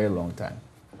for a very long time.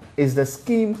 Is the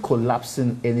scheme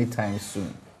collapsing anytime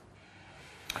soon?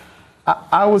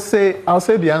 I'll say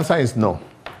the answer is no.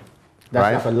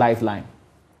 That's like a lifeline.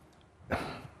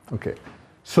 Okay.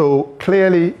 So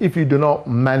clearly, if you do not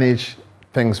manage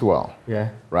things well,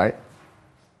 right,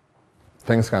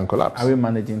 things can collapse. Are we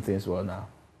managing things well now?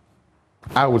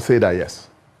 I would say that yes.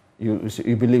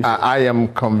 You believe so? I am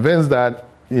convinced that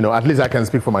at least I can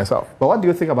speak for myself. But what do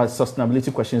you think about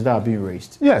sustainability questions that are being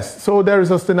raised? Yes, so there is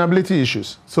sustainability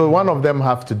issues. So one of them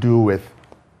have to do with,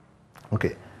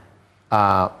 okay,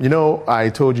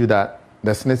 I told you that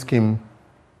the SSNIT scheme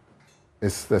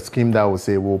is the scheme that will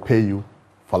say we'll pay you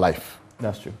for life.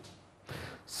 That's true.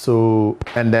 So,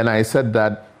 and then I said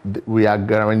that we are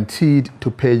guaranteed to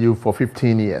pay you for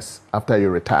 15 years after you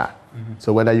retire.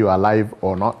 So whether you are alive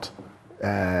or not,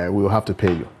 we will have to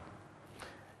pay you.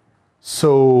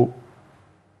 So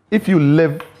if you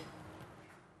live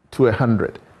to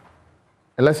 100,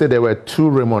 and let's say there were 2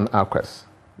 Raymond Arquez,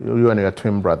 you and your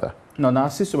twin brother. No, now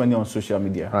since when you're on social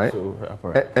media. Right. So,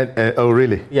 oh,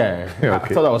 really? Yeah. Okay. I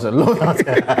thought that was a lot.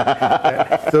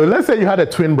 So let's say you had a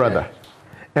twin brother,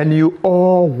 and you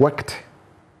all worked,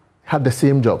 had the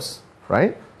same jobs,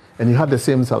 right? And you had the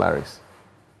same salaries.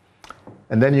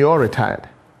 And then you all retired.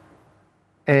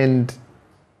 And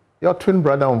your twin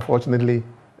brother, unfortunately,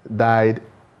 died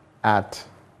at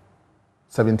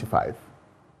 75.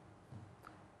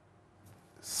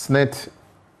 SSNIT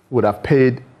would have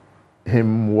paid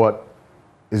him what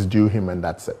is due him, and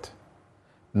that's it.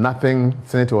 Nothing,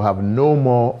 SSNIT will have no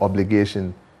more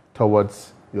obligation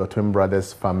towards your twin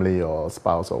brother's family or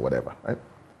spouse or whatever, right?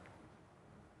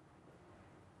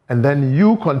 And then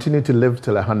you continue to live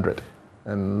till 100.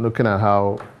 And looking at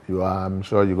how you are, I'm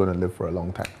sure you're going to live for a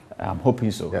long time. I'm hoping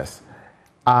so. Yes.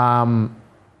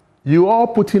 You all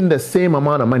put in the same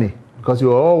amount of money because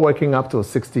you're all working up to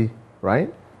 60,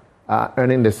 right?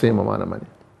 Earning the same amount of money.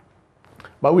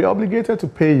 But we're obligated to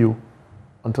pay you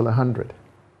until 100.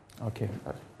 Okay.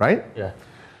 Right? Yeah.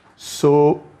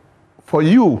 So for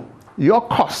you, your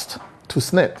cost to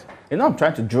SSNIT. I'm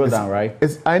trying to drill down, right?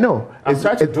 I know. I'm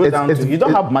trying to drill down to, you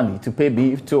don't have money to pay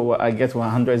me to I get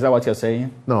 100. Is that what you're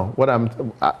saying? No,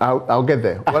 I'll get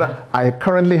there. I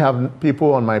currently have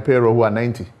people on my payroll who are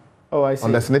 90. Oh, I see.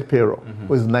 On the SSNIT payroll,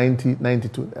 who is 90,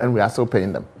 92, and we are still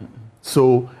paying them.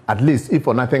 So at least, if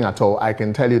for nothing at all, I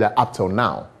can tell you that up till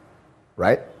now,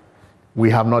 right,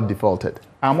 we have not defaulted.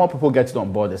 Are more people getting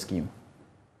on board the scheme?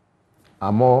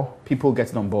 Are more people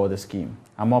getting on board the scheme?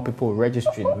 Are more people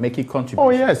registering, making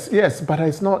contributions? Oh, yes, but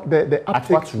it's not the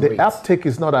uptake. The uptake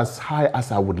is not as high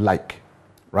as I would like,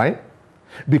 right?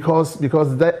 Because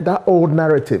that old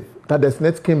narrative that the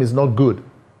SSNIT scheme is not good.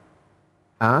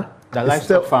 The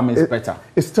livestock farming is better.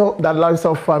 It's still that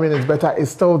livestock farming is better. It's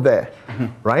still there,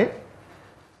 right?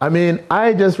 I mean,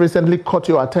 I just recently caught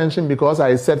your attention because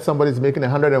I said somebody's making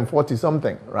 140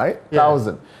 something, right? Yeah.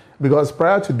 Thousand. Because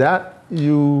prior to that,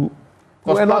 you.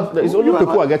 It's only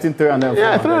people who are getting 300.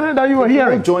 Yeah, 300 that you were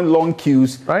hearing. People join long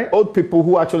queues, right? Old people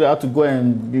who actually have to go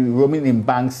and be roaming in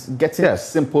banks, getting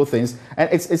simple things. And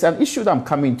it's an issue that I'm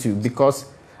coming to because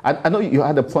I know you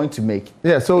had a point to make.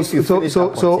 Yeah, so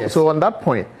on that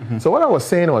point, so what I was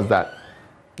saying was that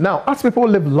now as people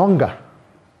live longer,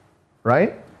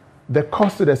 right, the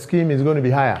cost of the scheme is going to be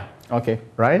higher. Okay.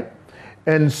 Right?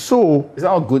 And so is that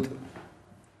all good?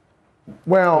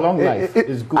 Well, long life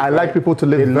is good. I like people to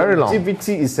live very long.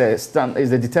 Longevity is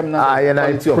a determinant.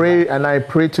 I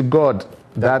pray to God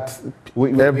that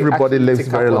everybody lives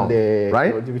very long,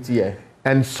 right? Yeah.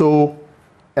 And so,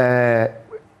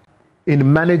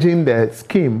 in managing the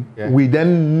scheme, we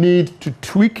then need to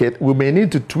tweak it. We may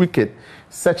need to tweak it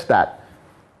such that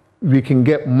we can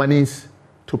get monies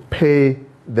to pay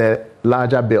the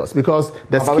larger bills because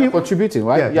the scheme contributing,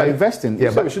 right? Yeah, you're investing.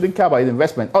 Yeah, but we shouldn't care about the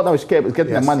investment. Oh, no, we should care about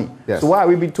getting the money. Yes. So why are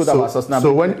we being told about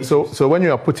sustainability? So when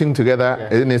you are putting together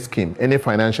any scheme, any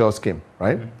financial scheme,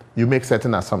 right? You make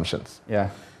certain assumptions. Yeah.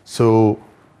 So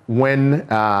when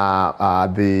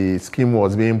the scheme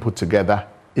was being put together,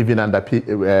 even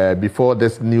under before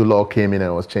this new law came in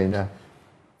and was changed,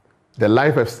 the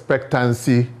life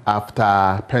expectancy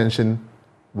after pension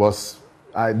was.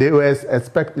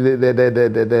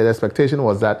 The expectation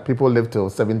was that people live till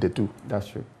 72. That's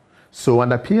true. So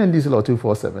under PNDC Law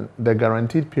 247, the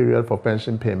guaranteed period for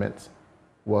pension payments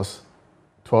was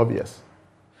 12 years.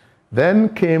 Then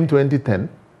came 2010,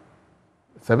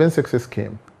 766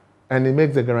 came, and it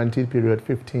makes the guaranteed period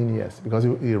 15 years because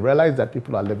you realize that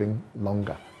people are living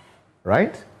longer,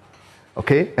 right?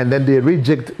 Okay, and then they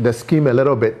rejigged the scheme a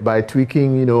little bit by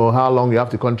tweaking, how long you have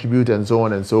to contribute and so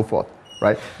on and so forth.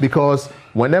 Right? Because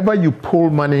whenever you pull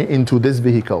money into this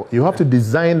vehicle, you have to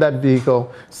design that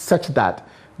vehicle such that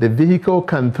the vehicle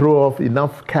can throw off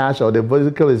enough cash or the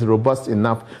vehicle is robust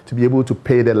enough to be able to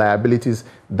pay the liabilities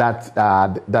that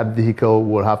that vehicle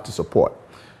will have to support.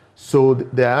 So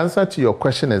the answer to your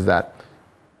question is that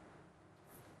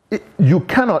you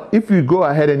cannot, if you go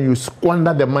ahead and you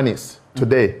squander the monies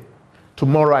today,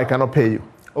 tomorrow I cannot pay you.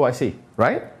 Oh, I see.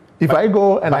 Right? If I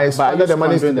go and I squander the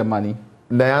money, the money.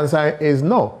 The answer is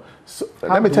no. So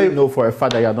Let me tell you, know for a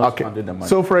fact that you're not spending the money.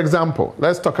 So, for example,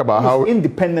 let's talk about how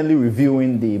independently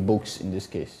reviewing the books in this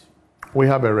case. We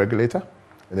have a regulator,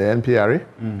 the NPRA.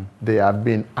 They have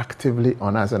been actively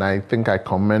on us, and I think I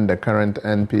commend the current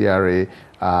NPRA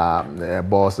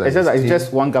boss. It's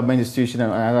just one government institution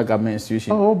and another government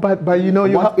institution. Oh, but you know,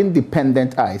 you have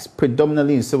independent eyes,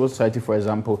 predominantly in civil society, for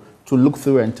example, to look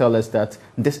through and tell us that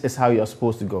this is how you're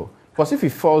supposed to go. Because if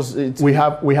it falls, we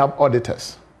have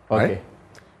auditors. Okay. Right?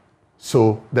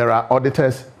 So there are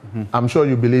auditors. I'm sure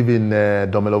you believe in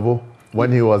Domelovo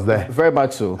when he was there. Very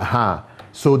much so.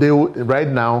 So right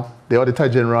now, the Auditor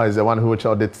General is the one who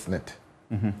audits SSNIT,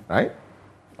 right?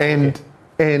 And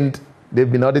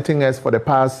they've been auditing us for the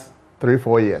past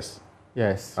 3-4 years.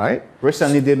 Yes. Right?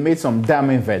 Recently, they made some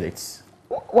damning verdicts.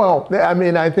 Well, I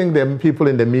mean, I think the people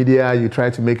in the media, you try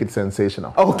to make it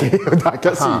sensational. Okay, I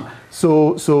can see.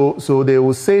 So they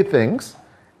will say things,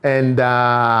 and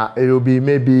it will be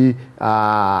maybe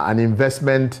an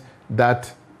investment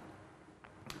that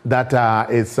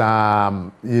is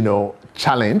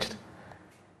challenged,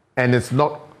 and it's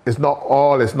not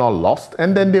lost,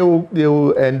 and then they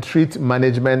will entreat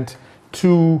management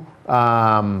to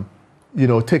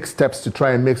take steps to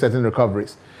try and make certain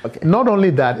recoveries. Okay. Not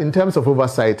only that, in terms of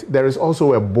oversight, there is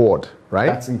also a board, right?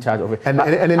 That's in charge of it. And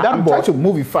in that I'm board, trying to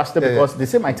move it faster because they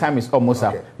say my time is almost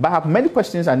up. But I have many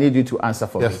questions I need you to answer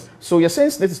for me. So you're saying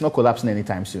SSNIT is not collapsing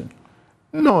anytime soon?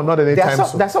 No, not anytime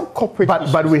soon. There are some corporate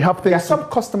issues. But we have things. There are some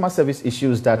customer service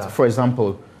issues that, for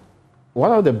example,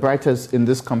 one of the brightest in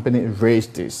this company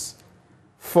raised this.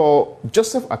 For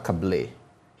Joseph Akable,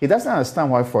 he doesn't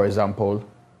understand why, for example,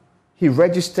 he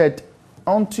registered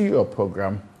onto your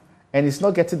program and he's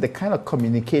not getting the kind of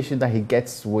communication that he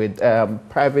gets with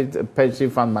private pension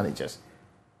fund managers.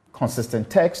 Consistent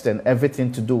text and everything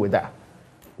to do with that.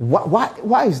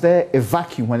 Why is there a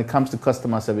vacuum when it comes to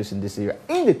customer service in this area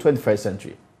in the 21st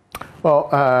century? Well,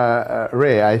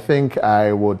 Ray, I think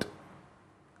I would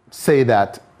say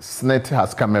that SSNIT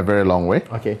has come a very long way.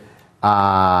 Okay.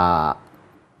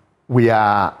 We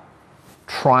are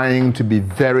trying to be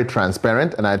very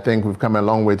transparent, and I think we've come a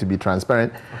long way to be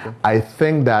transparent. Okay. I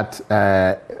think that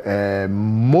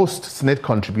most SSNIT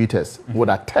contributors would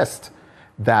attest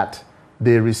that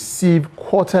they receive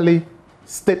quarterly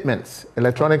statements,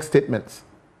 electronic statements.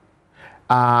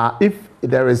 If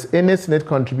there is any SSNIT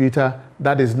contributor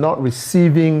that is not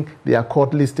receiving their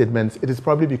quarterly statements, it is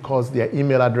probably because their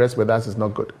email address with us is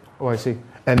not good. Oh, I see.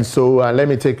 And so let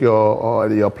me take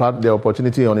the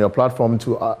opportunity on your platform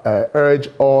to urge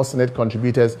all SSNIT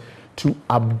contributors to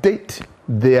update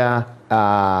their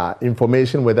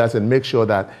information with us and make sure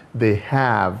that they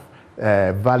have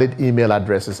valid email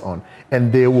addresses on,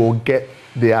 and they will get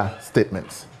their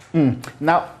statements.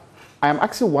 Now, I am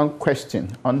asking one question.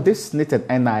 On this SSNIT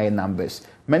and NIA numbers,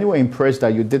 many were impressed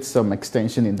that you did some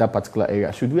extension in that particular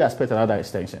area. Should we expect another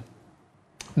extension?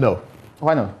 No.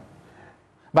 Why not?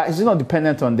 But is it not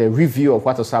dependent on the review of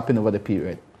what has happened over the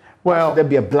period? Well, should there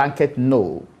be a blanket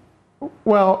no?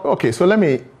 Well, okay, so let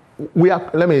me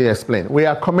explain. We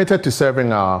are committed to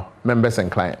serving our members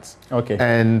and clients. Okay.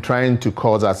 And trying to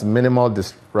cause as minimal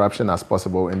disruption as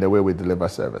possible in the way we deliver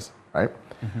service, right?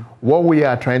 What we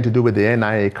are trying to do with the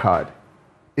NIA card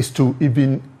is to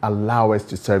even allow us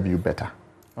to serve you better.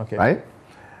 Okay. Right?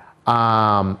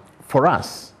 For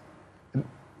us,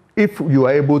 if you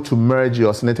are able to merge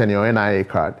your SSNIT and your NIA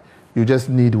card, you just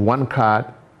need one card,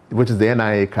 which is the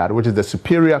NIA card, which is the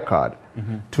superior card,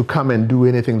 to come and do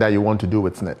anything that you want to do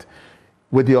with SSNIT.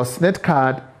 With your SSNIT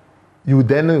card, you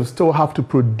then still have to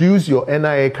produce your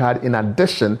NIA card in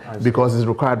addition because it's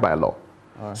required by law.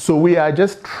 Right. So we are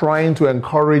just trying to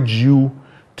encourage you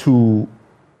to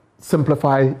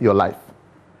simplify your life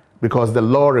because the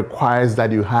law requires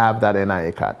that you have that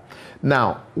NIA card.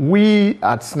 Now, we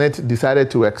at SSNIT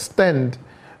decided to extend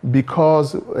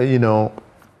because, we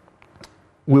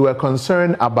were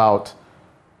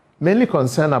mainly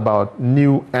concerned about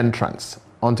new entrants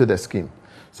onto the scheme.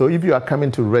 So if you are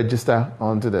coming to register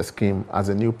onto the scheme as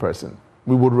a new person,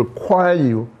 we would require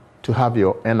you to have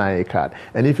your NIA card.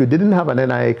 And if you didn't have an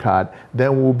NIA card,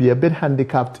 then we'll be a bit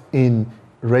handicapped in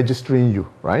registering you,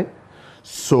 right?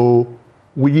 So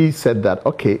we said that,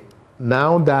 okay,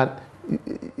 now that,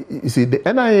 you see, the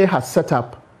NIA has set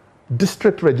up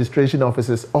district registration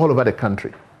offices all over the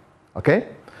country, okay?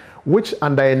 Which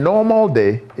under a normal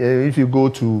day, if you go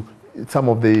to some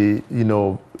of the,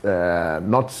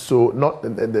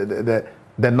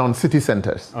 the non-city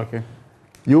centers, okay,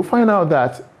 you'll find out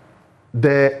that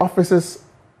the offices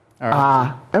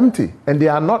are empty and they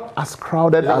are not as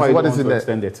crowded as what is in there.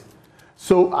 Extend it?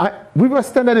 So we've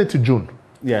extended it to June.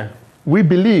 Yeah. we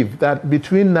believe that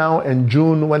between now and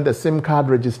June, when the SIM card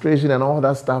registration and all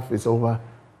that stuff is over,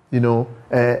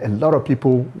 a lot of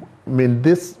people,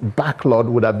 this backlog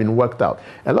would have been worked out.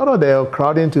 A lot of the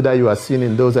crowding that you are seeing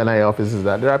in those NIA offices,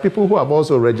 that there are people who have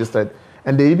also registered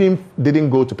and they even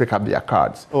didn't go to pick up their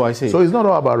cards. Oh, I see. So it's not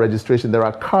all about registration. There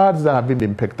are cards that have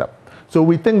been picked up. So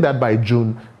we think that by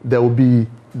June, there will be,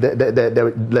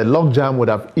 the logjam would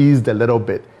have eased a little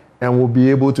bit, and we'll be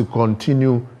able to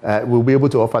continue, we'll be able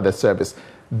to offer the service.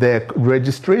 The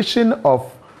registration of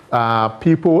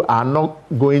people are not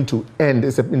going to end.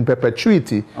 It's in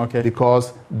perpetuity,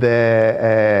 because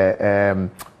the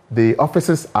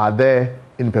offices are there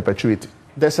in perpetuity.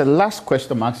 There's a last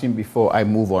question I'm asking before I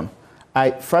move on.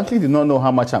 I frankly do not know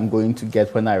how much I'm going to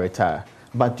get when I retire,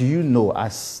 but do you know,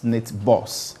 as SSNIT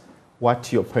boss,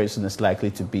 what your pension is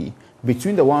likely to be?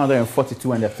 Between the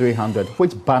 142 and the 300,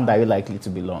 which band are you likely to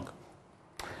belong?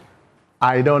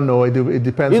 I don't know. It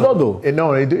depends. You don't know?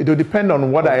 No, it will depend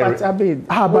on what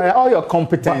But all your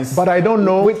competence. But I don't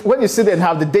know. When you sit there and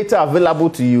have the data available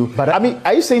to you,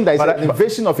 are you saying that it's an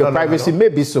invasion of your privacy?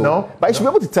 Maybe so. No. But you should be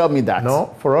able to tell me that.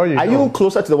 No, for all you know. Are you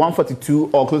closer to the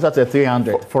 142 or closer to the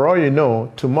 300? For all you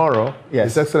know, tomorrow,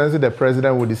 yes, His Excellency the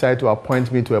President will decide to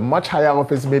appoint me to a much higher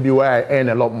office, maybe where I earn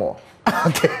a lot more.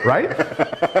 Right?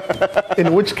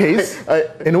 In which case, my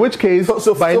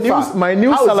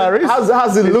new salaries.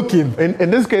 How's it looking? In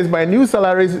this case, my new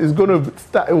salaries is going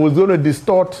to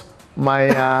distort my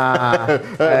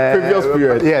previous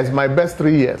period. Yes, my best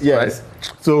 3 years. Yes. Right?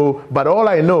 So, but all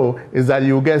I know is that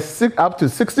you get up to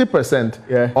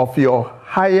 60% of your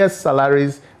highest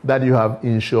salaries that you have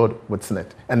insured with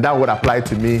SSNIT, and that would apply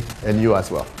to me and you as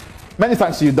well. Many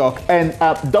thanks to you, Doc. And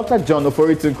Dr. John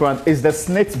Tenkorang is the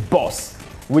SSNIT boss.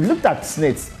 We looked at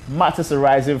SSNIT, matters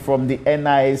arising from the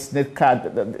NIA SSNIT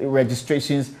card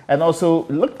registrations, and also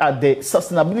looked at the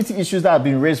sustainability issues that have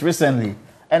been raised recently,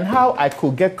 and how I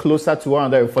could get closer to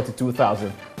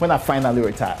 142,000 when I finally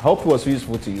retire. I hope it was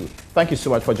useful to you. Thank you so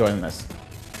much for joining us.